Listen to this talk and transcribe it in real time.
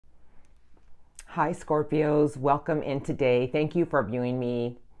Hi, Scorpios. Welcome in today. Thank you for viewing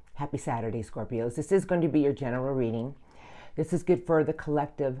me. Happy Saturday, Scorpios. This is going to be your general reading. This is good for the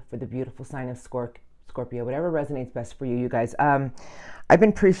collective, for the beautiful sign of Scorpio, whatever resonates best for you, you guys. I've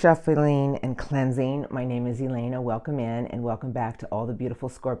been pre-shuffling and cleansing. My name is Elena. Welcome in and welcome back to all the beautiful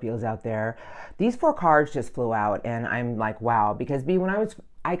Scorpios out there. These 4 cards just flew out and I'm like, wow, because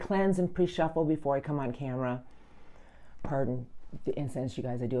I cleanse and pre-shuffle before I come on camera. Pardon the incense, you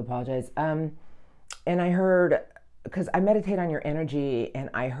guys, I do apologize. And I heard, because I meditate on your energy,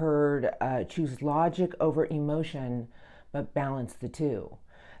 and I heard choose logic over emotion, but balance the two.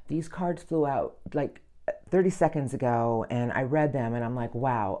 These cards flew out like 30 seconds ago, and I read them, and I'm like,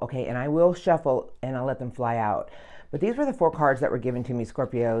 wow, okay, and I will shuffle, and I'll let them fly out. But these were the 4 cards that were given to me,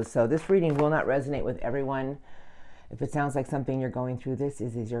 Scorpios, so this reading will not resonate with everyone. If it sounds like something you're going through, this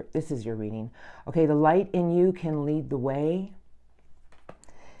is your reading. Okay, the light in you can lead the way.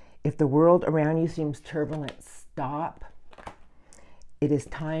 If the world around you seems turbulent, stop. It is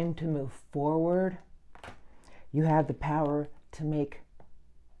time to move forward. You have the power to make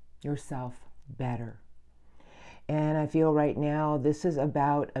yourself better. And I feel right now this is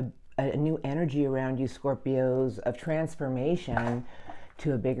about a new energy around you, Scorpios, of transformation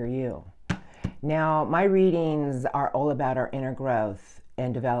to a bigger you. Now, my readings are all about our inner growth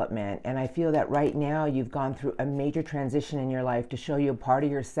and development, and I feel that right now you've gone through a major transition in your life to show you a part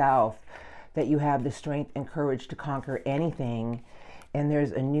of yourself that you have the strength and courage to conquer anything, and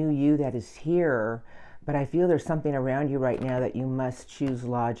there's a new you that is here. But I feel there's something around you right now that you must choose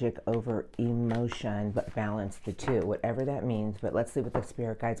logic over emotion, but balance the two, whatever that means. But let's see what the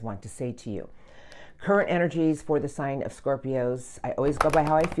spirit guides want to say to you. Current energies for the sign of Scorpios. I always go by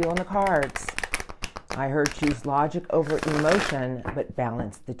how I feel in the cards. I heard choose logic over emotion, but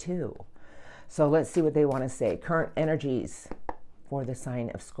balance the two. So let's see what they want to say. Current energies for the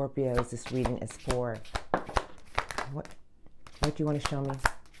sign of Scorpios. This reading is for, what do you want to show me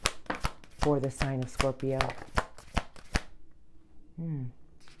for the sign of Scorpio?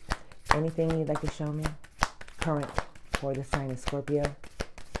 Anything you'd like to show me? Current for the sign of Scorpio.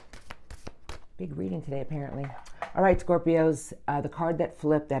 Big reading today, apparently. All right, Scorpios, the card that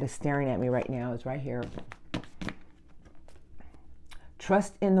flipped that is staring at me right now is right here.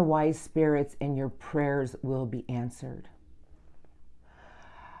 Trust in the wise spirits and your prayers will be answered.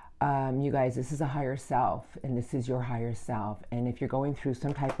 You guys, this is a higher self, and this is your higher self. And if you're going through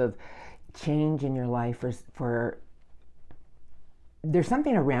some type of change in your life, there's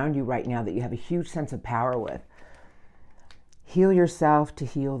something around you right now that you have a huge sense of power with. Heal yourself to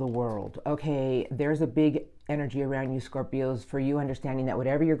heal the world. Okay, there's a big energy around you, Scorpios, for you understanding that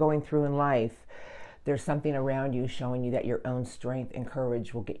whatever you're going through in life, there's something around you showing you that your own strength and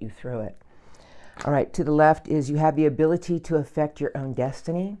courage will get you through it. All right, to the left is you have the ability to affect your own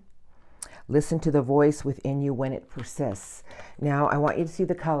destiny. Listen to the voice within you when it persists. Now, I want you to see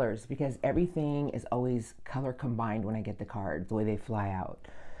the colors because everything is always color combined when I get the cards, the way they fly out.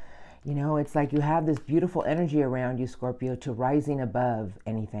 You know, it's like you have this beautiful energy around you, Scorpio, to rising above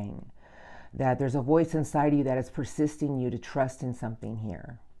anything. That there's a voice inside you that is persisting you to trust in something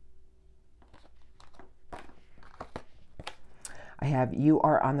here. I have you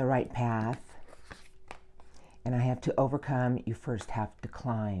are on the right path. And I have to overcome, you first have to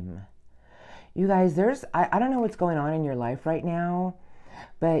climb. You guys, I don't know what's going on in your life right now,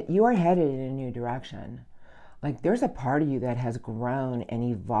 but you are headed in a new direction. Like there's a part of you that has grown and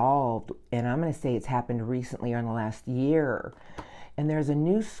evolved, and I'm going to say it's happened recently or in the last year. And there's a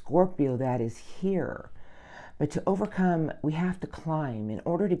new Scorpio that is here. But to overcome, we have to climb. In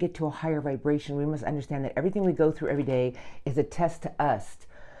order to get to a higher vibration, we must understand that everything we go through every day is a test to us.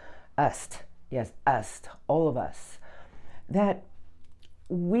 Yes, us, all of us. That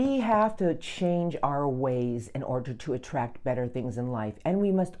we have to change our ways in order to attract better things in life. And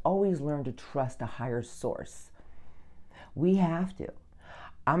we must always learn to trust a higher source. We have to.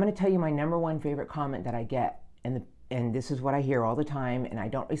 I'm going to tell you my #1 favorite comment that I get, and this is what I hear all the time, and I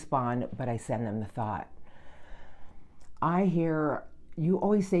don't respond, but I send them the thought. I hear you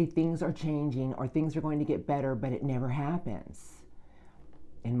always say things are changing or things are going to get better, but it never happens.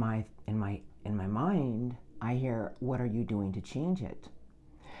 In my mind, I hear, what are you doing to change it?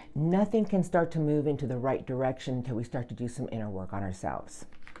 Nothing can start to move into the right direction until we start to do some inner work on ourselves.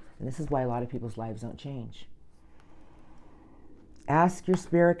 And this is why a lot of people's lives don't change. Ask your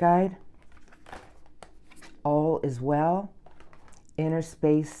spirit guide. All is well. Inner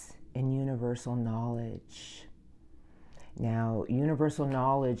space and universal knowledge. Now, universal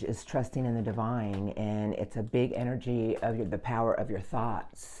knowledge is trusting in the divine, and it's a big energy of the power of your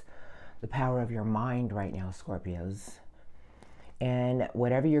thoughts, the power of your mind right now, Scorpios. And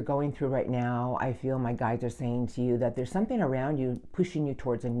whatever you're going through right now, I feel my guides are saying to you that there's something around you pushing you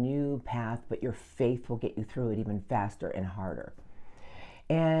towards a new path, but your faith will get you through it even faster and harder.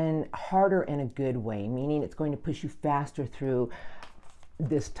 And harder in a good way, meaning it's going to push you faster through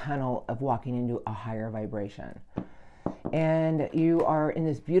this tunnel of walking into a higher vibration. And you are in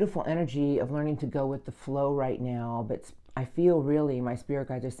this beautiful energy of learning to go with the flow right now. But I feel really, my spirit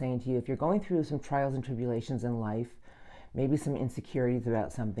guides are saying to you, if you're going through some trials and tribulations in life, maybe some insecurities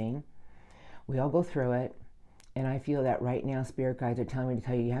about something, we all go through it. And I feel that right now, spirit guides are telling me to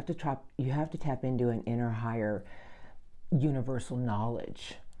tell you, you have to tap into an inner higher universal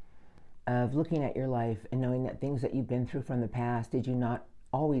knowledge of looking at your life and knowing that things that you've been through from the past, did you not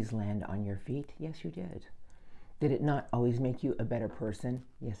always land on your feet? Yes, you did. Did it not always make you a better person?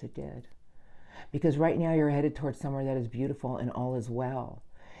 Yes, it did. Because right now you're headed towards somewhere that is beautiful and all is well.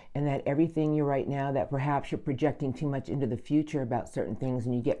 And that everything you right now, that perhaps you're projecting too much into the future about certain things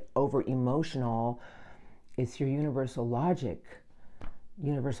and you get over emotional, it's your universal logic,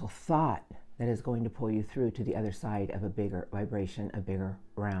 universal thought that is going to pull you through to the other side of a bigger vibration, a bigger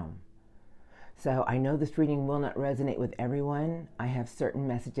realm. So I know this reading will not resonate with everyone. I have certain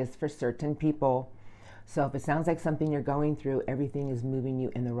messages for certain people. So if it sounds like something you're going through, everything is moving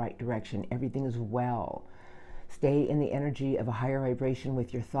you in the right direction. Everything is well. Stay in the energy of a higher vibration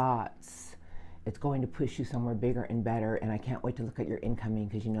with your thoughts. It's going to push you somewhere bigger and better. And I can't wait to look at your incoming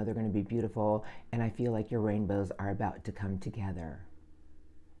because you know they're going to be beautiful. And I feel like your rainbows are about to come together.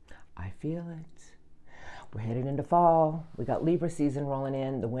 I feel it. We're headed into fall. We got Libra season rolling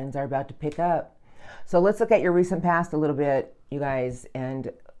in. The winds are about to pick up. So let's look at your recent past a little bit, you guys.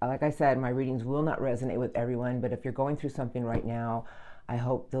 And like I said, my readings will not resonate with everyone. But if you're going through something right now, I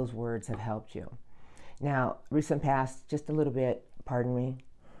hope those words have helped you. Now, recent past, just a little bit, pardon me.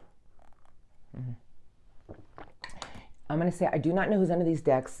 I'm going to say I do not know who's under these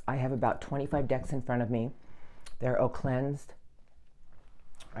decks. I have about 25 decks in front of me. They're all cleansed.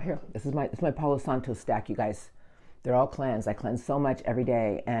 Right here. This is my Palo Santo stack, you guys. They're all cleansed. I cleanse so much every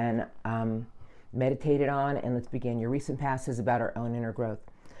day and meditated on. And let's begin. Your recent past is about our own inner growth.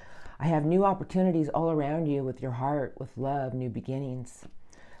 I have new opportunities all around you with your heart, with love, new beginnings.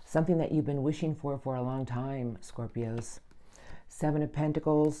 Something that you've been wishing for a long time, Scorpios. 7 of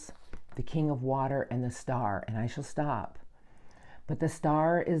Pentacles, the King of Water, and the Star. And I shall stop. But the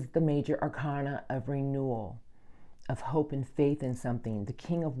Star is the major arcana of renewal, of hope and faith in something. The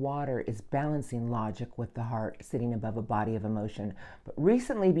King of Water is balancing logic with the heart, sitting above a body of emotion. But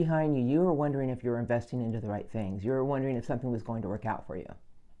recently behind you, you were wondering if you were investing into the right things. You were wondering if something was going to work out for you.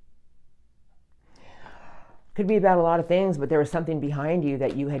 Could be about a lot of things, but there was something behind you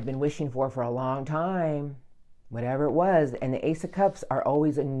that you had been wishing for a long time, whatever it was. And the Ace of Cups are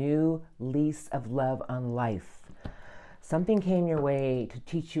always a new lease of love on life. Something came your way to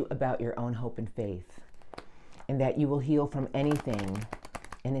teach you about your own hope and faith, and that you will heal from anything.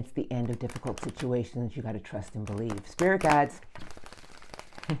 And it's the end of difficult situations. You got to trust and believe. Spirit guides.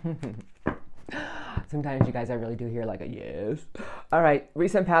 Sometimes you guys, I really do hear like a yes. All right.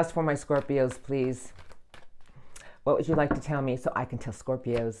 Recent past for my Scorpios, please. What would you like to tell me so I can tell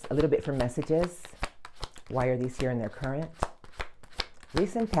Scorpios a little bit for messages? Why are these here in their current?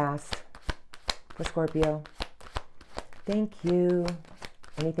 Recent past for Scorpio. Thank you.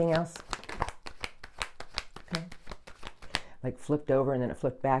 Anything else? Okay. Like flipped over and then it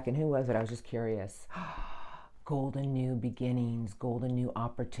flipped back. And who was it? I was just curious. Golden new beginnings, golden new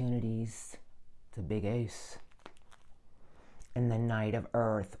opportunities. It's a big ace. And the Knight of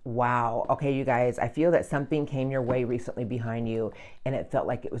Earth. Wow. Okay, you guys, I feel that something came your way recently behind you and it felt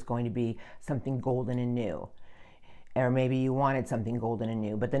like it was going to be something golden and new. Or maybe you wanted something golden and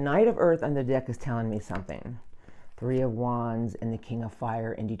new. But the Knight of Earth on the deck is telling me something. 3 of Wands and the King of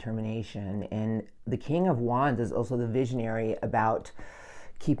Fire and determination. And the King of Wands is also the visionary about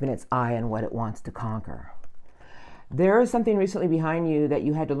keeping its eye on what it wants to conquer. There is something recently behind you that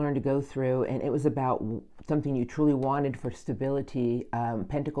you had to learn to go through, and it was about something you truly wanted for stability.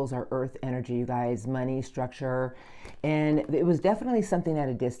 Pentacles are earth energy, you guys, money, structure, and it was definitely something at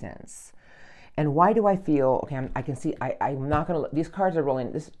a distance. And why do I feel, okay, I can see, I'm not going to, these cards are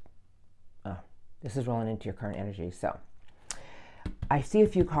rolling, this is rolling into your current energy. So I see a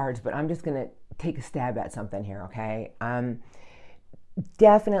few cards, but I'm just going to take a stab at something here, okay?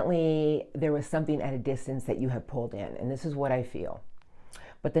 Definitely there was something at a distance that you have pulled in, and this is what I feel.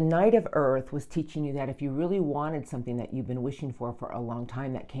 But the Knight of Earth was teaching you that if you really wanted something that you've been wishing for a long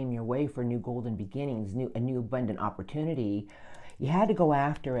time that came your way for new golden beginnings, a new abundant opportunity, you had to go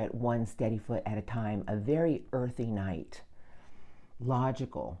after it one steady foot at a time. A very earthy knight.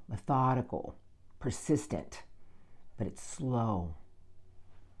 Logical, methodical, persistent. but it's slow.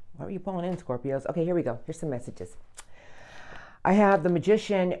 What are you pulling in, Scorpios? Okay, here we go. Here's some messages. I have the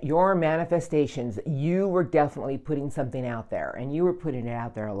Magician, your manifestations. You were definitely putting something out there, and you were putting it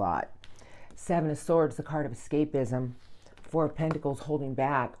out there a lot. Seven of Swords, the card of escapism. Four of Pentacles, holding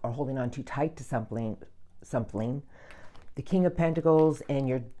back or holding on too tight to something. The King of Pentacles and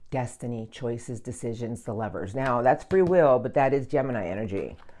your destiny, choices, decisions, the Lovers. Now, that's free will, but that is Gemini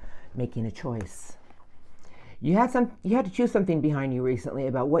energy, making a choice. You had to choose something behind you recently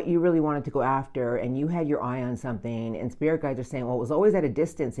about what you really wanted to go after, and you had your eye on something, and spirit guides are saying, well, it was always at a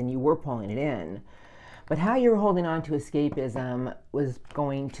distance and you were pulling it in. But how you were holding on to escapism was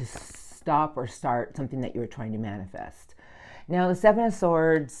going to stop or start something that you were trying to manifest. Now, the Seven of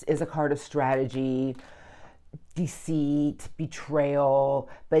Swords is a card of strategy, deceit, betrayal,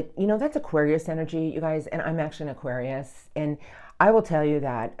 but you know, that's Aquarius energy, you guys, and I'm actually an Aquarius, and I will tell you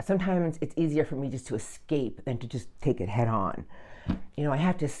that sometimes it's easier for me just to escape than to just take it head on. You know, I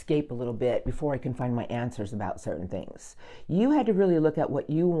have to escape a little bit before I can find my answers about certain things. You had to really look at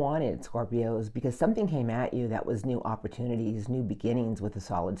what you wanted, Scorpios, because something came at you that was new opportunities, new beginnings with a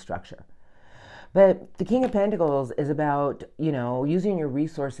solid structure. But the King of Pentacles is about, you know, using your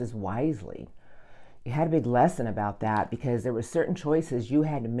resources wisely. You had a big lesson about that because there were certain choices you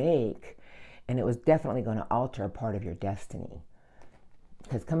had to make, and it was definitely going to alter a part of your destiny.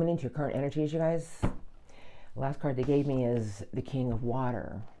 Because coming into your current energies, you guys, the last card they gave me is the King of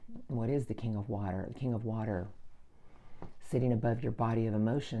Water. What is the King of Water? The King of Water, sitting above your body of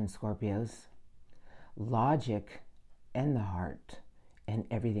emotions, Scorpios. Logic and the heart, and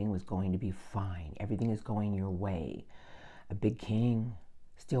everything was going to be fine. Everything is going your way. A big king,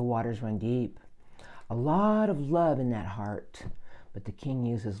 still waters run deep. A lot of love in that heart, but the king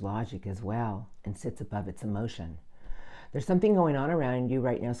uses logic as well and sits above its emotion. There's something going on around you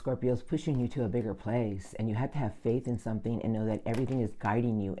right now, Scorpios, pushing you to a bigger place, and you have to have faith in something and know that everything is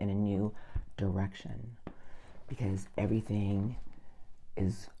guiding you in a new direction, because everything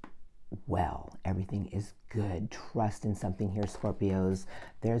is well, everything is good. Trust in something here, Scorpios.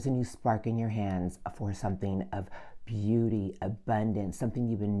 There's a new spark in your hands for something of beauty, abundance, something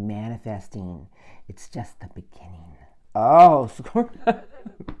you've been manifesting. It's just the beginning. Oh, Scorpio.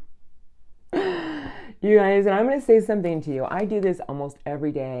 You guys, and I'm going to say something to you. I do this almost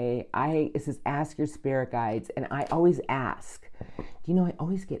every day. It says ask your spirit guides, and I always ask. Do you know I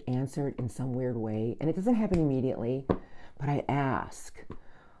always get answered in some weird way? And it doesn't happen immediately, but I ask.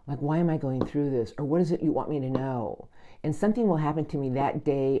 Like, why am I going through this? Or what is it you want me to know? And something will happen to me that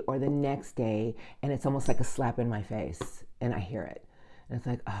day or the next day, and it's almost like a slap in my face, and I hear it. And it's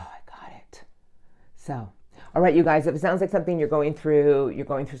like, oh, I got it. So, all right, you guys, if it sounds like something you're going through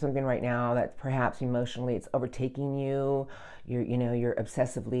something right now that perhaps emotionally it's overtaking you, you're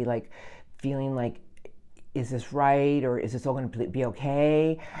obsessively like feeling like, is this right? Or is this all going to be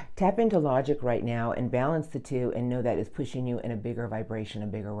okay? Tap into logic right now and balance the two and know that it's pushing you in a bigger vibration, a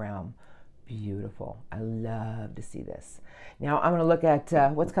bigger realm. Beautiful. I love to see this. Now I'm going to look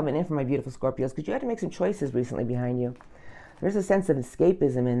at what's coming in for my beautiful Scorpios, because you had to make some choices recently behind you. There's a sense of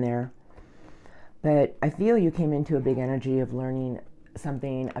escapism in there. But I feel you came into a big energy of learning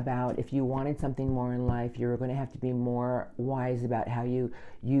something about if you wanted something more in life, you're going to have to be more wise about how you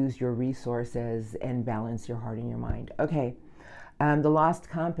use your resources and balance your heart and your mind. Okay, the lost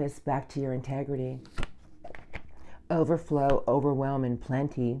compass, back to your integrity. Overflow, overwhelm, and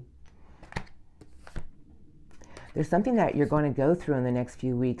plenty. There's something that you're going to go through in the next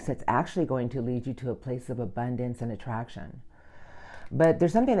few weeks that's actually going to lead you to a place of abundance and attraction. But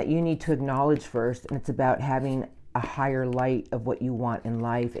there's something that you need to acknowledge first, and it's about having a higher light of what you want in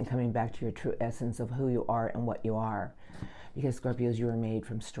life and coming back to your true essence of who you are and what you are. Because Scorpios, you are made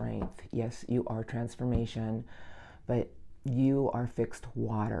from strength. Yes, you are transformation, but you are fixed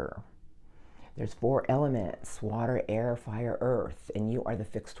water. There's 4 elements: water, air, fire, earth, and you are the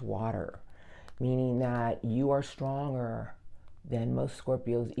fixed water, meaning that you are stronger than most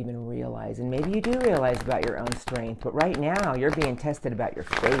Scorpios even realize. And maybe you do realize about your own strength, but right now you're being tested about your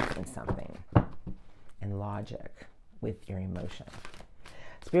faith in something and logic with your emotion.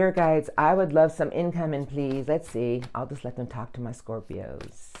 Spirit guides, I would love some incoming, please. Let's see. I'll just let them talk to my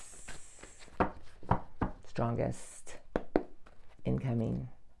Scorpios. Strongest incoming.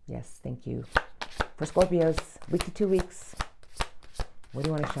 Yes, thank you. For Scorpios, week to 2 weeks. What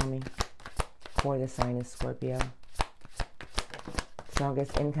do you want to show me for the sign of Scorpio?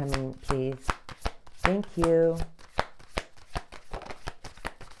 Strongest incoming, please. Thank you.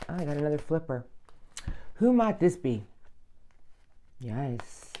 Oh, I got another flipper. Who might this be?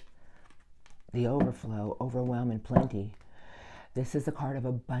 Yes. The overflow, overwhelm, and plenty. This is a card of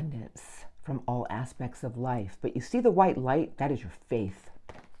abundance. from all aspects of life. But you see the white light? That is your faith.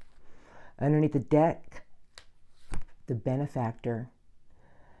 Underneath the deck, the benefactor,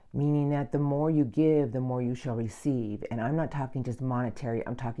 meaning that the more you give, the more you shall receive. And I'm not talking just monetary.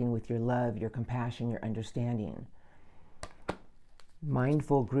 I'm talking with your love, your compassion, your understanding.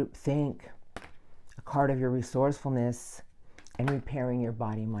 Mindful group think, a card of your resourcefulness, and repairing your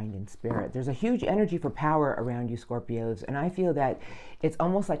body, mind, and spirit. There's a huge energy for power around you, Scorpios, and I feel that it's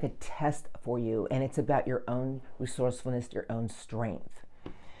almost like a test for you, and it's about your own resourcefulness, your own strength,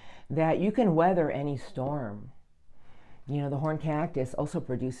 that you can weather any storm. You know, the horn cactus also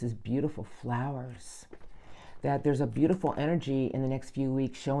produces beautiful flowers, that there's a beautiful energy in the next few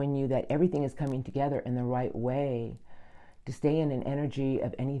weeks showing you that everything is coming together in the right way. To stay in an energy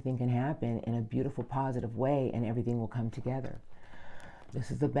of anything can happen in a beautiful, positive way, and everything will come together.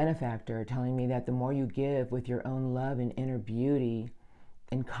 This is the benefactor telling me that the more you give with your own love and inner beauty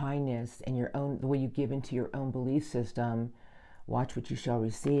and kindness and the way you give into your own belief system, watch what you shall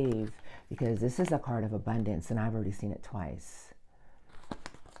receive, because this is a card of abundance, and I've already seen it twice.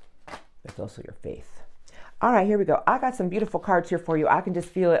 It's also your faith. All right, here we go. I got some beautiful cards here for you. I can just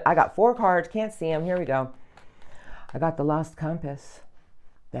feel it. I got 4 cards. Can't see them. Here we go. I got the lost compass.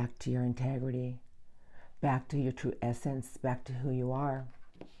 Back to your integrity. Back to your true essence. Back to who you are.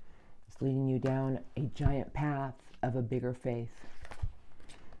 It's leading you down a giant path of a bigger faith.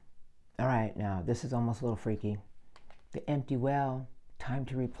 All right, now this is almost a little freaky. The empty well. Time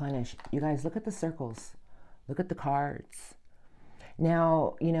to replenish. You guys, look at the circles. Look at the cards.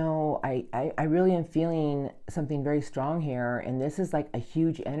 Now, you know, I really am feeling something very strong here, and this is like a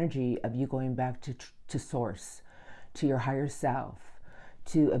huge energy of you going back to source, to your higher self,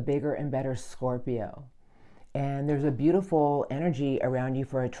 to a bigger and better Scorpio. And there's a beautiful energy around you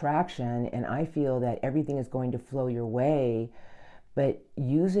for attraction, and I feel that everything is going to flow your way, but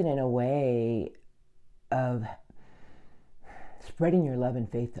use it in a way of spreading your love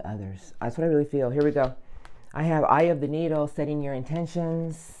and faith to others. That's what I really feel. Here we go. I have Eye of the Needle, setting your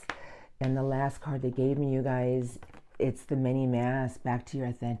intentions. And the last card they gave me, you guys, it's the many masks, back to your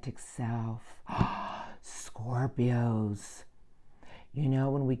authentic self. Scorpios. You know,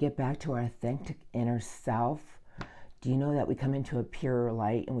 when we get back to our authentic inner self, do you know that we come into a purer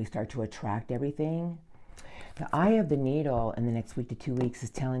light and we start to attract everything? The Eye of the Needle in the next week to 2 weeks is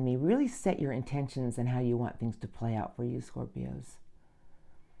telling me really set your intentions and how you want things to play out for you, Scorpios.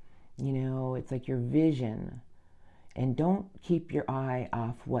 You know, it's like your vision. And don't keep your eye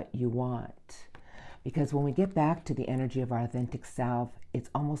off what you want. Because when we get back to the energy of our authentic self, it's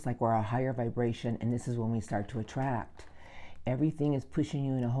almost like we're a higher vibration, and this is when we start to attract. Everything is pushing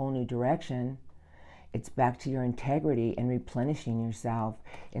you in a whole new direction. It's back to your integrity and replenishing yourself.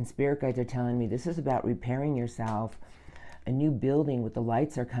 And spirit guides are telling me this is about repairing yourself. A new building with the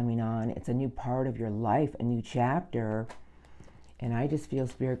lights are coming on. It's a new part of your life, a new chapter. And I just feel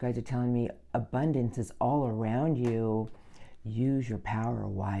spirit guides are telling me abundance is all around you. Use your power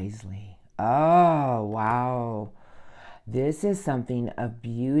wisely. Oh, wow. This is something of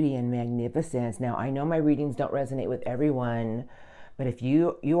beauty and magnificence. Now, I know my readings don't resonate with everyone, but if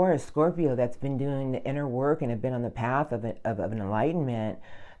you are a Scorpio that's been doing the inner work and have been on the path of an enlightenment,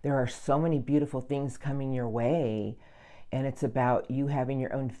 there are so many beautiful things coming your way. And it's about you having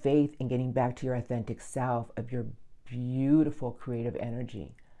your own faith and getting back to your authentic self of your beautiful creative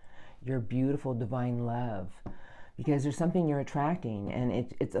energy, your beautiful divine love, because there's something you're attracting,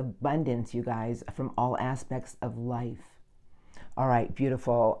 and it's abundance, you guys, from all aspects of life. All right,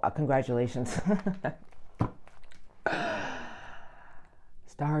 beautiful. Congratulations.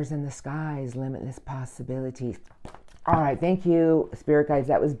 Stars in the skies, limitless possibilities. All right, thank you, spirit guides.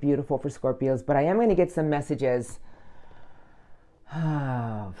 That was beautiful for Scorpios, but I am going to get some messages.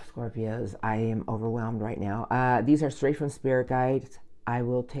 Oh, Scorpios, I am overwhelmed right now. These are straight from spirit guides. I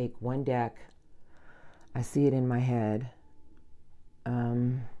will take one deck. I see it in my head.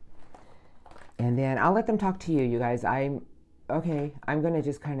 And then I'll let them talk to you, you guys. Okay, I'm going to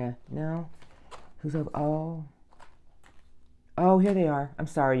just kind of, no. Who's up? Oh, here they are. I'm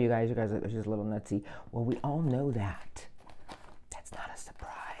sorry, you guys. You guys are just a little nutsy. Well, we all know that. That's not a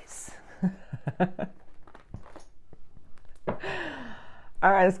surprise.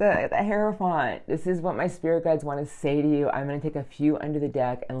 All right, let's go at the Hierophant. This is what my spirit guides want to say to you. I'm going to take a few under the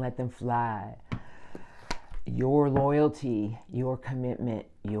deck and let them fly. Your loyalty, your commitment,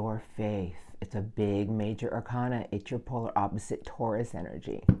 your faith. It's a big major arcana. It's your polar opposite Taurus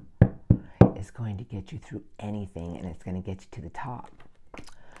energy. It's going to get you through anything, and it's going to get you to the top.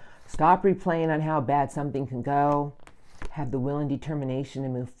 Stop replaying on how bad something can go. Have the will and determination to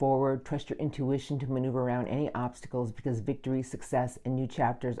move forward. Trust your intuition to maneuver around any obstacles because victory, success, and new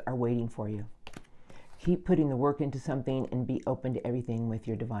chapters are waiting for you. Keep putting the work into something and be open to everything with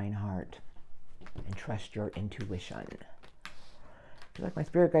your divine heart. And trust your intuition. I feel like my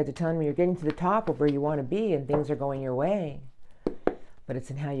spirit guides are telling me you're getting to the top of where you want to be and things are going your way. But it's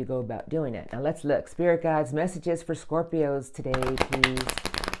in how you go about doing it. Now let's look. Spirit guides, messages for Scorpios today, please.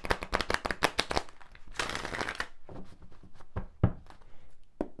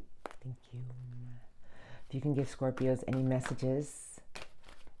 Thank you. If you can give Scorpios any messages.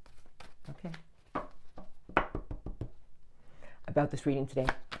 Okay. About this reading today.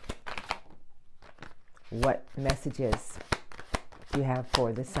 What messages do you have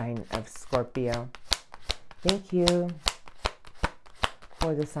for the sign of Scorpio? Thank you.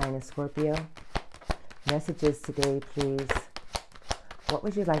 For the sign of Scorpio. Messages today, please. What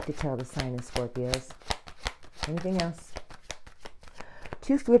would you like to tell the sign of Scorpios? Anything else?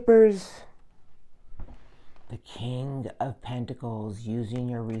 Two flippers. The King of Pentacles, using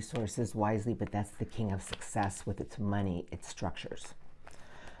your resources wisely, but that's the King of Success with its money, its structures.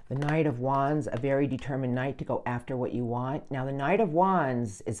 The Knight of Wands, a very determined knight to go after what you want. Now, the Knight of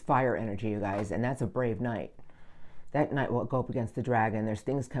Wands is fire energy, you guys, and that's a brave knight. That knight will go up against the dragon. There's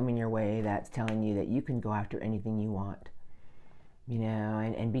things coming your way that's telling you that you can go after anything you want, you know,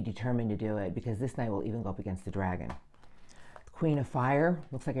 and be determined to do it, because this knight will even go up against the dragon. The Queen of Fire,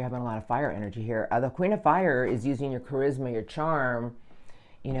 looks like you're having a lot of fire energy here. The Queen of Fire is using your charisma, your charm.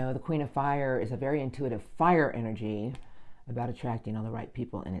 You know, the Queen of Fire is a very intuitive fire energy about attracting all the right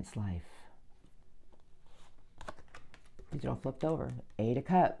people in its life. These are all flipped over. Eight of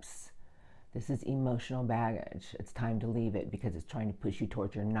Cups. This is emotional baggage. It's time to leave it because it's trying to push you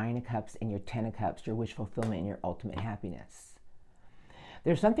towards your Nine of Cups and your Ten of Cups, your wish fulfillment and your ultimate happiness.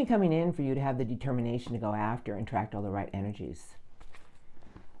 There's something coming in for you to have the determination to go after and attract all the right energies.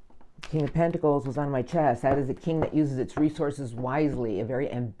 King of Pentacles was on my chest. That is a king that uses its resources wisely, a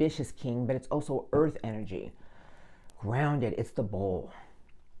very ambitious king, but it's also earth energy. Grounded, it's the bowl.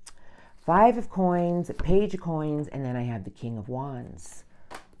 Five of Coins, Page of Coins, and then I have the King of Wands.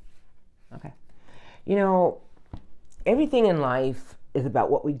 Okay. You know, everything in life is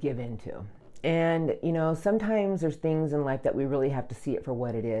about what we give into. And, you know, sometimes there's things in life that we really have to see it for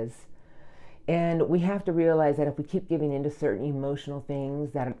what it is. And we have to realize that if we keep giving into certain emotional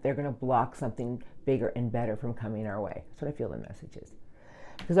things, that they're going to block something bigger and better from coming our way. That's what I feel the message is.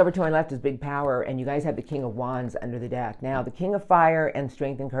 Because over to my left is Big Power, and you guys have the King of Wands under the deck. Now, the King of Fire and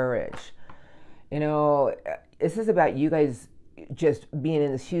Strength and Courage. You know, this is about you guys just being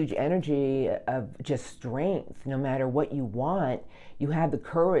in this huge energy of just strength. No matter what you want, you have the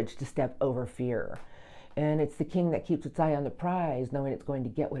courage to step over fear. And it's the king that keeps its eye on the prize, knowing it's going to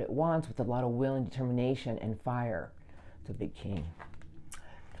get what it wants with a lot of will and determination and fire. It's a big king.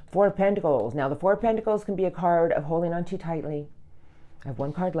 Four of Pentacles. Now, the Four of Pentacles can be a card of holding on too tightly. I have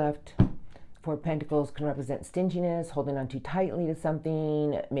one card left. Four of Pentacles can represent stinginess, holding on too tightly to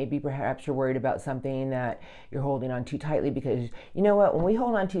something. Maybe perhaps you're worried about something that you're holding on too tightly, because you know what? When we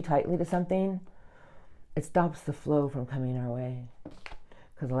hold on too tightly to something, it stops the flow from coming our way.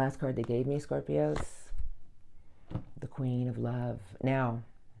 Because the last card they gave me, Scorpios, the Queen of Love. Now,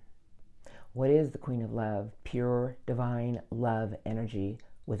 what is the Queen of Love? Pure, divine love energy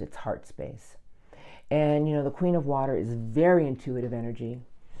with its heart space. And, you know, the Queen of Water is very intuitive energy.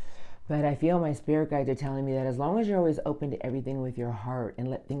 But I feel my spirit guides are telling me that as long as you're always open to everything with your heart and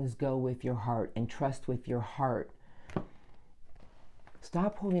let things go with your heart and trust with your heart,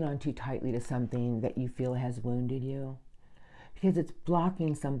 stop holding on too tightly to something that you feel has wounded you, because it's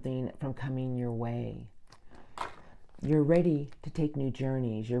blocking something from coming your way. You're ready to take new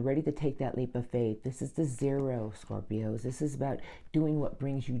journeys. You're ready to take that leap of faith. This is the zero, Scorpios. This is about doing what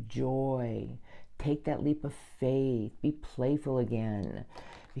brings you joy. Take that leap of faith. Be playful again,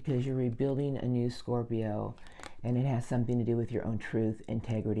 because you're rebuilding a new Scorpio, and it has something to do with your own truth,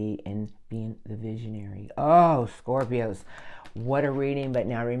 integrity, and being the visionary. Oh, Scorpios, what a reading. But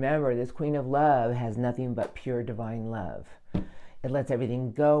now remember, this Queen of Love has nothing but pure divine love. It lets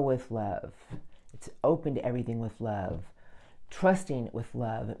everything go with love. It's open to everything with love. Trusting with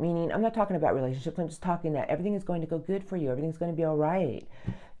love, meaning I'm not talking about relationships. I'm just talking that everything is going to go good for you. Everything's going to be all right.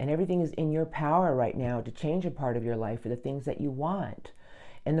 And everything is in your power right now to change a part of your life for the things that you want.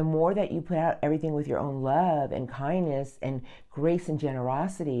 And the more that you put out everything with your own love and kindness and grace and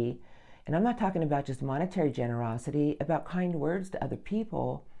generosity, and I'm not talking about just monetary generosity, about kind words to other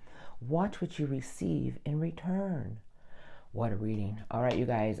people, watch what you receive in return. What a reading. All right, you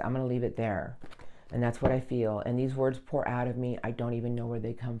guys, I'm going to leave it there. And that's what I feel. And these words pour out of me. I don't even know where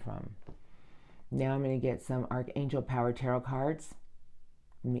they come from. Now I'm going to get some Archangel Power Tarot cards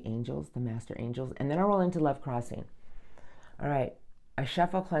from the angels, the master angels, and then I'll roll into Love Crossing. All right. I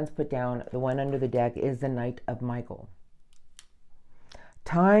shuffle, cleanse, put down. The one under the deck is the Knight of Michael.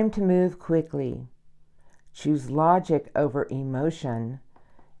 Time to move quickly. Choose logic over emotion,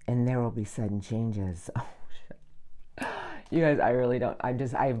 and there will be sudden changes. Oh, shit. You guys, I really don't. I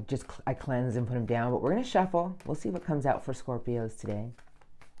cleanse and put them down, but we're going to shuffle. We'll see what comes out for Scorpios today.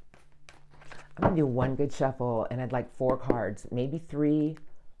 I'm going to do one good shuffle, and I'd like 4 cards, maybe 3,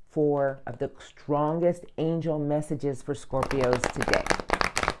 4 of the strongest angel messages for Scorpios today.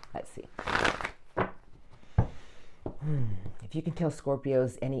 Let's see. If you can tell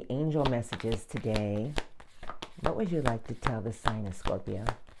Scorpios any angel messages today, what would you like to tell the sign of Scorpio?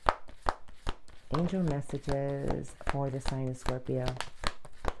 Angel messages for the sign of Scorpio.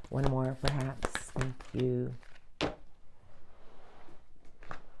 One more, perhaps. Thank you. It's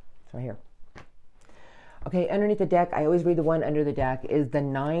right here. Okay, underneath the deck, I always read the one under the deck, is the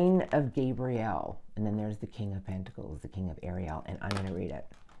 9 of Gabriel. And then there's the King of Pentacles, the King of Ariel, and I'm going to read it.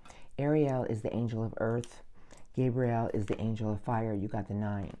 Ariel is the angel of earth. Gabriel is the angel of fire. You got the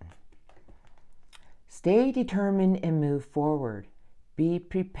 9. Stay determined and move forward. Be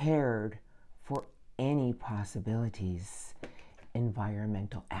prepared for any possibilities.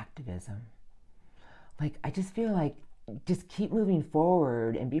 Environmental activism. Like, I just feel like just keep moving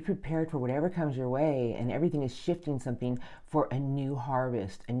forward and be prepared for whatever comes your way, and everything is shifting something for a new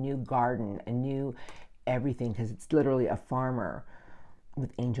harvest, a new garden, a new everything, because it's literally a farmer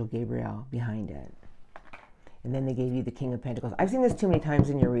with Angel Gabriel behind it. And then they gave you the King of Pentacles. I've seen this too many times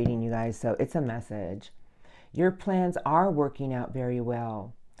in your reading, you guys, so it's a message. Your plans are working out very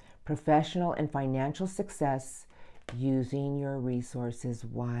well. Professional and financial success, using your resources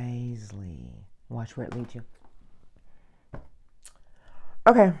wisely. Watch where it leads you.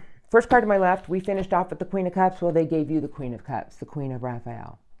 Okay, first card to my left, we finished off with the Queen of Cups. Well, they gave you the Queen of Cups, the Queen of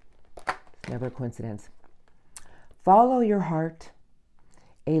Raphael. It's never a coincidence. Follow your heart.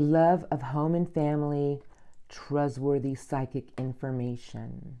 A love of home and family, trustworthy psychic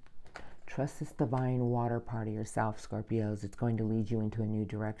information. Trust this divine water part of yourself, Scorpios. It's going to lead you into a new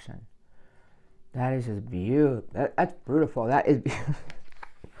direction. That is just beautiful. That's beautiful. That is beautiful.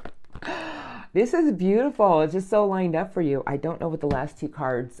 This is beautiful. It's just so lined up for you. I don't know what the last 2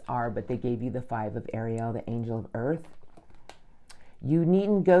 cards are, but they gave you the 5 of Ariel, the angel of earth. You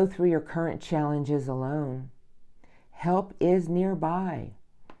needn't go through your current challenges alone. Help is nearby.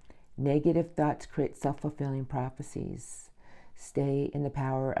 Negative thoughts create self-fulfilling prophecies. Stay in the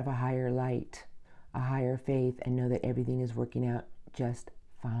power of a higher light, a higher faith, and know that everything is working out just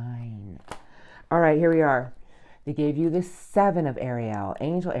fine. All right, here we are. They gave you the 7 of Ariel.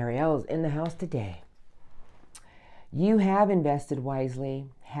 Angel Ariel is in the house today. You have invested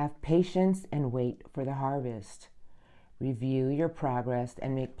wisely. Have patience and wait for the harvest. Review your progress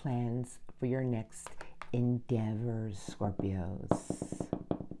and make plans for your next endeavors, Scorpios.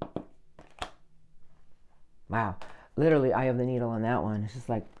 Wow. Literally, eye of the needle on that one. It's just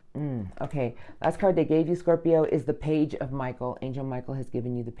like, okay. Last card they gave you, Scorpio, is the Page of Michael. Angel Michael has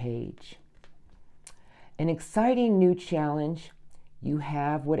given you the Page. An exciting new challenge. You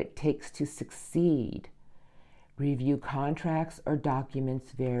have what it takes to succeed. Review contracts or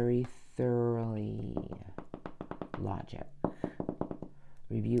documents very thoroughly. Logic.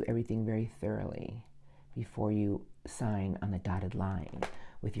 Review everything very thoroughly before you sign on the dotted line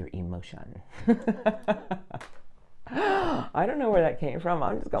with your emotion. I don't know where that came from.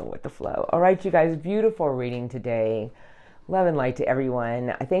 I'm just going with the flow. All right, you guys, beautiful reading today. Love and light to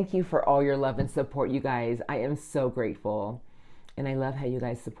everyone. I thank you for all your love and support, you guys. I am so grateful. And I love how you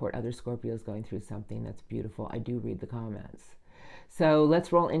guys support other Scorpios going through something that's beautiful. I do read the comments. So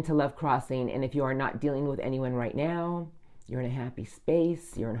let's roll into Love Crossing. And if you are not dealing with anyone right now, you're in a happy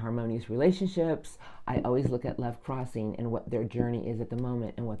space, you're in harmonious relationships, I always look at Love Crossing and what their journey is at the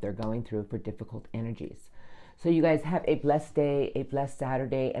moment and what they're going through for difficult energies. So you guys have a blessed day, a blessed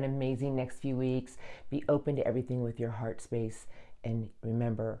Saturday, an amazing next few weeks. Be open to everything with your heart space. And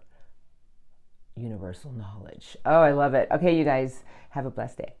remember, universal knowledge. Oh, I love it. Okay, you guys, have a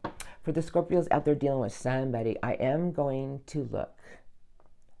blessed day. For the Scorpios out there dealing with somebody, I am going to look.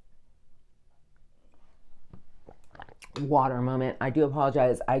 Water moment. I do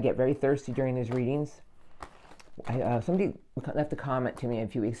apologize. I get very thirsty during these readings. Somebody left a comment to me a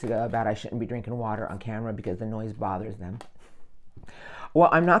few weeks ago about I shouldn't be drinking water on camera because the noise bothers them. Well,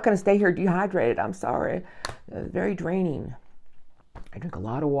 I'm not going to stay here dehydrated. I'm sorry. It's very draining. I drink a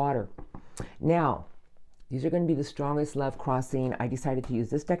lot of water. Now, these are going to be the strongest Love Crossing. I decided to use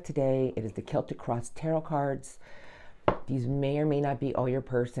this deck today. It is the Celtic Cross Tarot cards. These may or may not be all your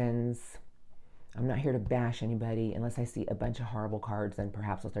persons. I'm not here to bash anybody. Unless I see a bunch of horrible cards, then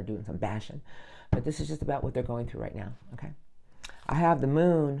perhaps I'll start doing some bashing. But this is just about what they're going through right now, okay? I have the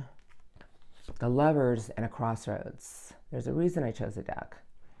Moon, the Lovers, and a Crossroads. There's a reason I chose the deck.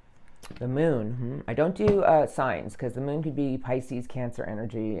 The Moon. I don't do signs, because the Moon could be Pisces, Cancer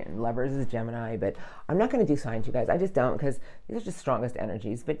energy, and Lovers is Gemini, but I'm not going to do signs, you guys. I just don't, because these are just strongest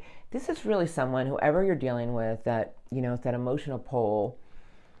energies. But this is really someone, whoever you're dealing with, that, you know, that emotional pole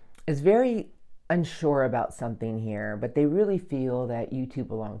is very unsure about something here, but they really feel that you two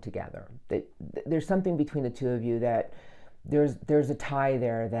belong together. That there's something between the two of you, that there's a tie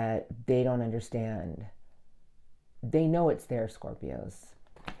there that they don't understand. They know it's there, Scorpios.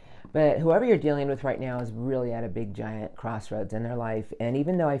 But whoever you're dealing with right now is really at a big giant crossroads in their life. And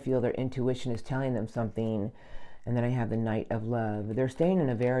even though I feel their intuition is telling them something, and then I have the Knight of Love, they're staying in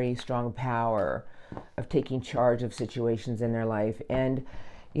a very strong power of taking charge of situations in their life. And,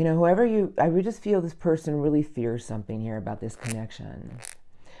 you know, I would just feel this person really fears something here about this connection.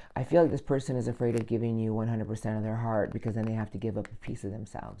 I feel like this person is afraid of giving you 100% of their heart, because then they have to give up a piece of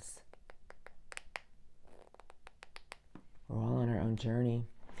themselves. We're all on our own journey.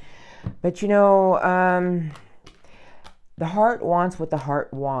 But, you know, the heart wants what the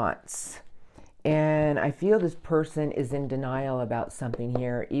heart wants. And I feel this person is in denial about something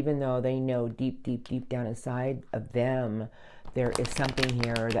here, even though they know deep, deep, deep down inside of them, there is something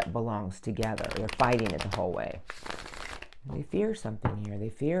here that belongs together. They're fighting it the whole way. They fear something here.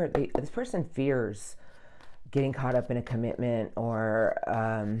 This person fears getting caught up in a commitment, or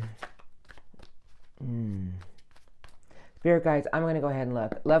Spirit guides, I'm going to go ahead and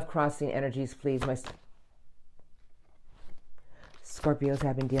look. Love crossing energies, please. My Scorpios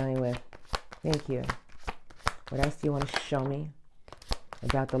have been dealing with. Thank you. What else do you want to show me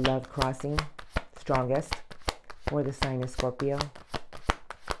about the love crossing? Strongest for the sign of Scorpio.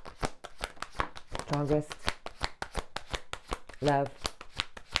 Strongest. Love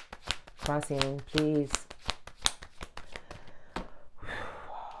crossing, please.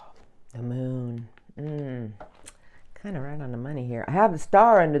 The Moon. Kind of right on the money here. I have the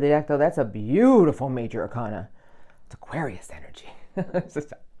Star under the deck, though. That's a beautiful major arcana. It's Aquarius energy.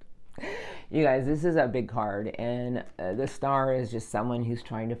 You guys, this is a big card, and the Star is just someone who's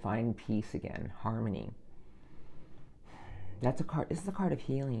trying to find peace again, harmony. That's a card. This is a card of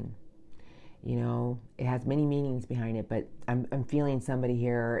healing. You know, it has many meanings behind it, but I'm feeling somebody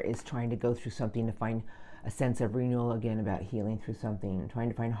here is trying to go through something to find a sense of renewal again, about healing through something, trying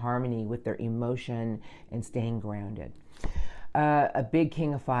to find harmony with their emotion and staying grounded. A big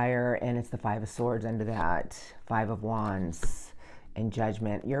King of Fire, and it's the Five of Swords under that, Five of Wands, and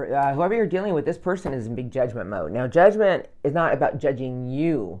Judgment. Whoever you're dealing with, this person is in big judgment mode. Now, judgment is not about judging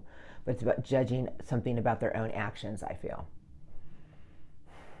you, but it's about judging something about their own actions, I feel.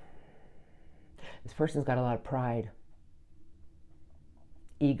 This person's got a lot of pride,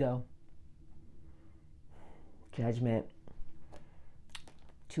 ego, Judgment,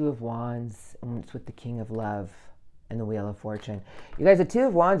 Two of Wands, and it's with the King of Love and the Wheel of Fortune. You guys, the Two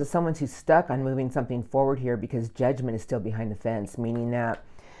of Wands is someone who's stuck on moving something forward here, because Judgment is still behind the fence, meaning that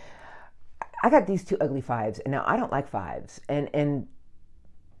I got these two ugly fives, and now I don't like fives. And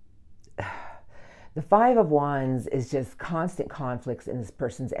the Five of Wands is just constant conflicts in this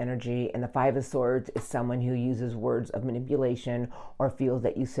person's energy, and the Five of Swords is someone who uses words of manipulation or feels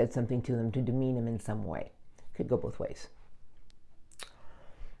that you said something to them to demean them in some way. Could go both ways.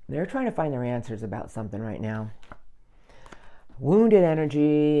 They're trying to find their answers about something right now. Wounded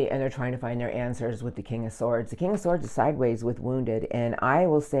energy, and they're trying to find their answers with the King of Swords. The King of Swords is sideways with wounded, and I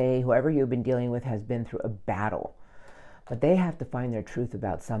will say whoever you've been dealing with has been through a battle. But they have to find their truth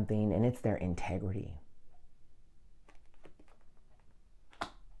about something, and it's their integrity.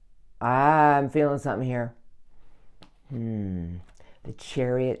 I'm feeling something here. The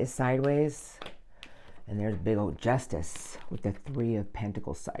Chariot is sideways. And there's big old Justice with the Three of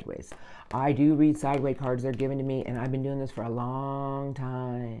Pentacles sideways. I do read sideways cards they're given to me, and I've been doing this for a long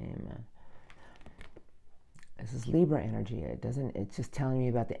time. This is Libra energy. It's just telling me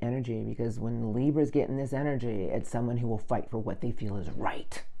about the energy, because when Libra's getting this energy, it's someone who will fight for what they feel is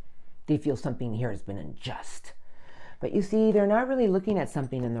right. They feel something here has been unjust. But you see, they're not really looking at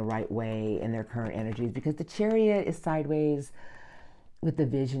something in the right way in their current energies, because the Chariot is sideways with the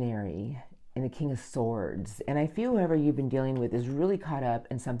Visionary and the King of Swords. And I feel whoever you've been dealing with is really caught up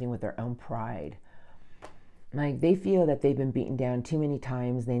in something with their own pride. Like, they feel that they've been beaten down too many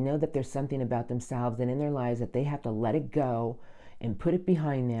times. They know that there's something about themselves and in their lives that they have to let it go and put it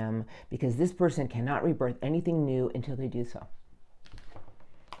behind them, because this person cannot rebirth anything new until they do so.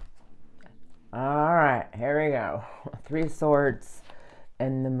 All right, here we go. Three of Swords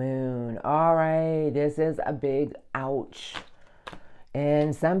and the Moon. moon. All right, this is a big ouch.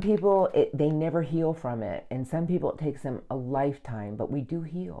 And some people, they never heal from it. And some people, it takes them a lifetime, but we do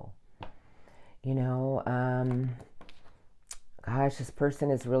heal. You know, gosh, this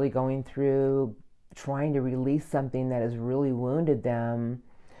person is really going through trying to release something that has really wounded them.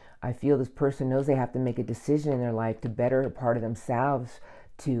 I feel this person knows they have to make a decision in their life to better a part of themselves,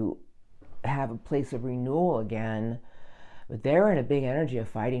 to have a place of renewal again. But they're in a big energy of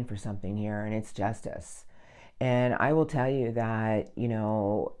fighting for something here, and it's justice. And I will tell you that, you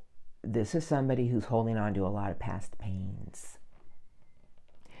know, this is somebody who's holding on to a lot of past pains.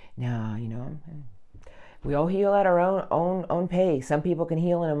 Now, you know, we all heal at our own pace. Some people can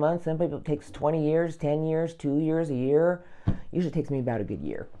heal in a month. Some people it takes 20 years, 10 years, 2 years, a year. Usually takes me about a good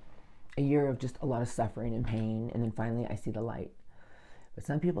year. A year of just a lot of suffering and pain, and then finally I see the light. But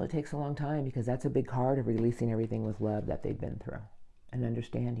some people it takes a long time, because that's a big card of releasing everything with love that they've been through and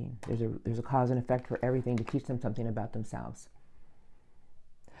understanding. There's a cause and effect for everything to teach them something about themselves.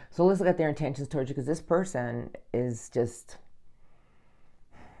 So let's look at their intentions towards you, because this person is just...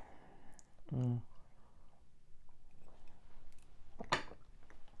 You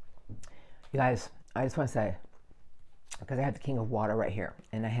guys, I just want to say, because I have the King of Water right here,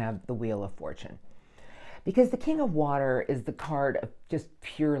 and I have the Wheel of Fortune. Because the King of Water is the card of just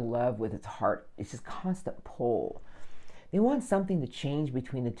pure love with its heart. It's just constant pull. They want something to change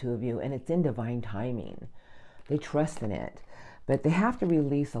between the two of you, and it's in divine timing. They trust in it. But they have to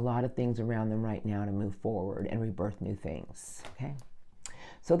release a lot of things around them right now to move forward and rebirth new things, okay?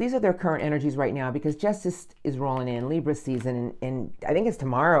 So these are their current energies right now, because justice is rolling in, Libra season, and I think it's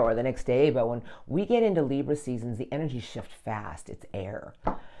tomorrow or the next day, but when we get into Libra seasons, the energies shift fast. It's air.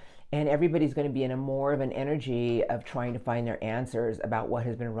 And everybody's going to be in a more of an energy of trying to find their answers about what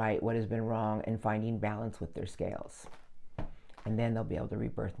has been right, what has been wrong, and finding balance with their scales. And then they'll be able to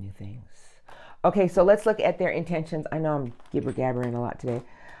rebirth new things. Okay, so let's look at their intentions. I know I'm gibber-gabbering a lot today.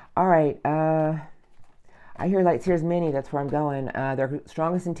 All right, I hear lights, here's many. That's where I'm going. Their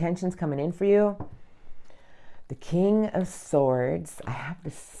strongest intentions coming in for you. The King of Swords. I have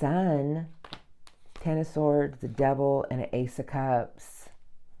the Sun, Ten of Swords, the Devil, and an Ace of Cups.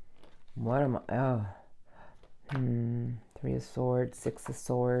 What am I? Oh. Three of Swords, Six of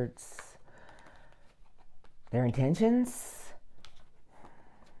Swords. Their intentions.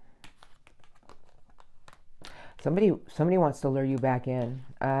 Somebody wants to lure you back in.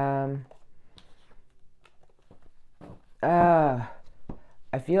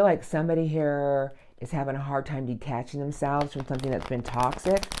 I feel like somebody here is having a hard time detaching themselves from something that's been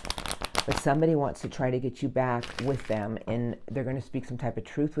toxic, but somebody wants to try to get you back with them, and they're going to speak some type of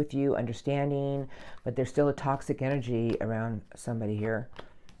truth with you, understanding, but there's still a toxic energy around somebody here.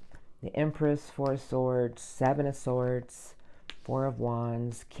 The Empress, Four of Swords, Seven of Swords, Four of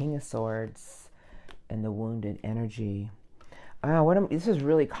Wands, King of Swords, and the wounded energy. This is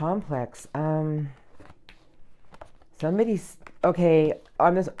really complex. Somebody's, okay,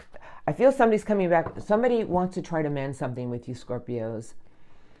 on this, I feel somebody's coming back. Somebody wants to try to mend something with you, Scorpios.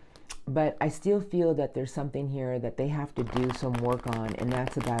 But I still feel that there's something here that they have to do some work on, and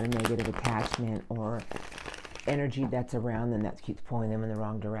that's about a negative attachment or energy that's around them that keeps pulling them in the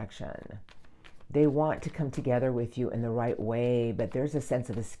wrong direction. They want to come together with you in the right way, but there's a sense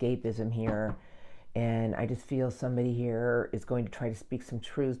of escapism here. And I just feel somebody here is going to try to speak some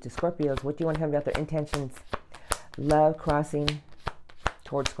truths to Scorpios. What do you want to tell me about their intentions? Love crossing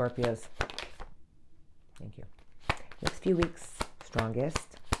towards Scorpios. Thank you. Next few weeks,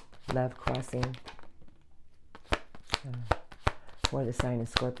 strongest. Love crossing for the sign of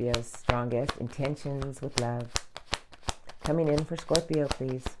Scorpios. Strongest intentions with love. Coming in for Scorpio,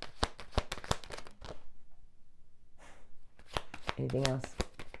 please. Anything else?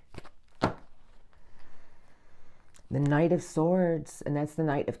 The Knight of Swords, and that's the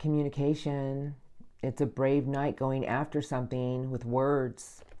Knight of communication. It's a brave knight going after something with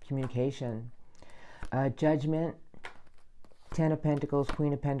words, communication. Judgment, Ten of Pentacles,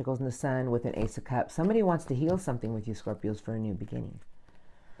 Queen of Pentacles, and the Sun with an Ace of Cups. Somebody wants to heal something with you, Scorpios, for a new beginning.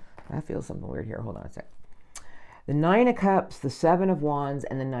 I feel something weird here. Hold on a sec. The Nine of Cups, the Seven of Wands,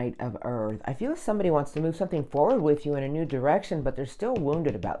 and the Knight of Earth. I feel somebody wants to move something forward with you in a new direction, but they're still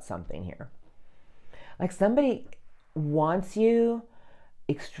wounded about something here. Like somebody wants you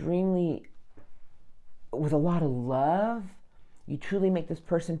extremely with a lot of love. You truly make this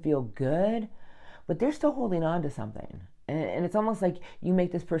person feel good, but they're still holding on to something. And it's almost like you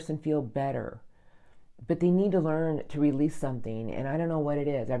make this person feel better, but they need to learn to release something. And I don't know what it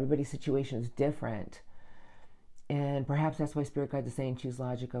is. Everybody's situation is different. And perhaps that's why Spirit Guides is saying choose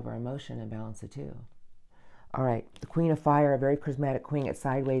logic over emotion and balance the two. All right, the Queen of Fire, a very charismatic queen, it's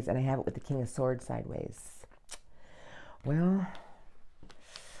sideways, and I have it with the King of Swords sideways. Well,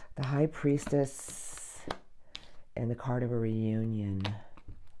 the High Priestess and the card of a reunion.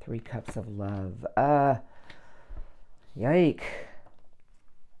 3 cups of love. Yike.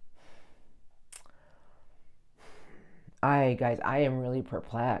 Guys, I am really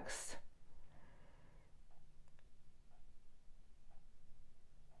perplexed.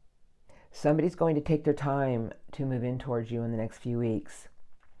 Somebody's going to take their time to move in towards you in the next few weeks.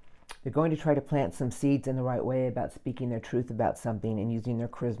 They're going to try to plant some seeds in the right way about speaking their truth about something and using their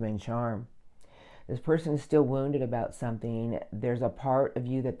charisma and charm. This person is still wounded about something. There's a part of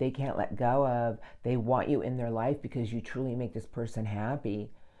you that they can't let go of. They want you in their life because you truly make this person happy.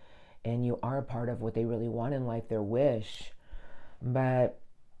 And you are a part of what they really want in life, their wish. But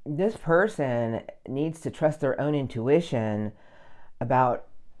this person needs to trust their own intuition about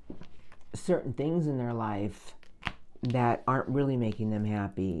certain things in their life that aren't really making them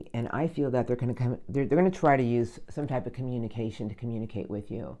happy. And I feel that they're going to try to use some type of communication to communicate with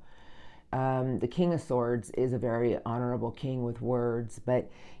you. The King of Swords is a very honorable king with words,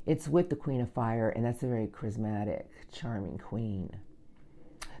 but it's with the Queen of Fire, and that's a very charismatic, charming queen.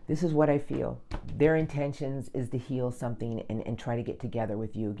 This is what I feel. Their intentions is to heal something and try to get together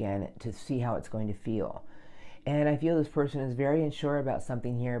with you again to see how it's going to feel. And I feel this person is very unsure about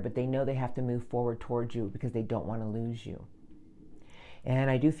something here, but they know they have to move forward towards you because they don't want to lose you. And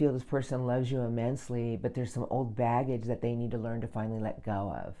I do feel this person loves you immensely, but there's some old baggage that they need to learn to finally let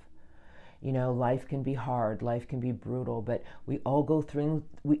go of. You know, life can be hard, life can be brutal, but we all go through,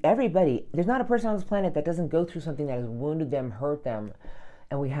 everybody, there's not a person on this planet that doesn't go through something that has wounded them, hurt them.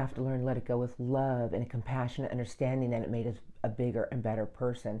 And we have to learn to let it go with love and a compassionate understanding that it made us a bigger and better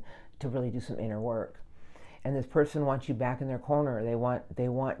person to really do some inner work. And this person wants you back in their corner. They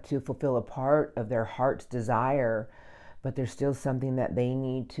want to fulfill a part of their heart's desire, but there's still something that they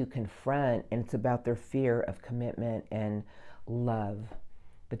need to confront, and it's about their fear of commitment and love.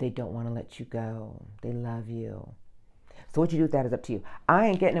 But they don't want to let you go. They love you. So what you do with that is up to you. I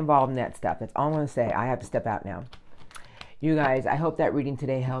ain't getting involved in that stuff. That's all I'm going to say. I have to step out now. You guys, I hope that reading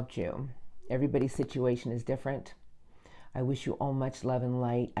today helped you. Everybody's situation is different. I wish you all much love and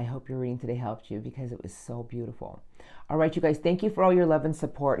light. I hope your reading today helped you because it was so beautiful. All right, you guys, thank you for all your love and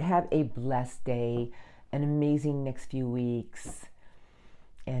support. Have a blessed day, an amazing next few weeks.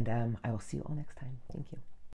 And I will see you all next time. Thank you.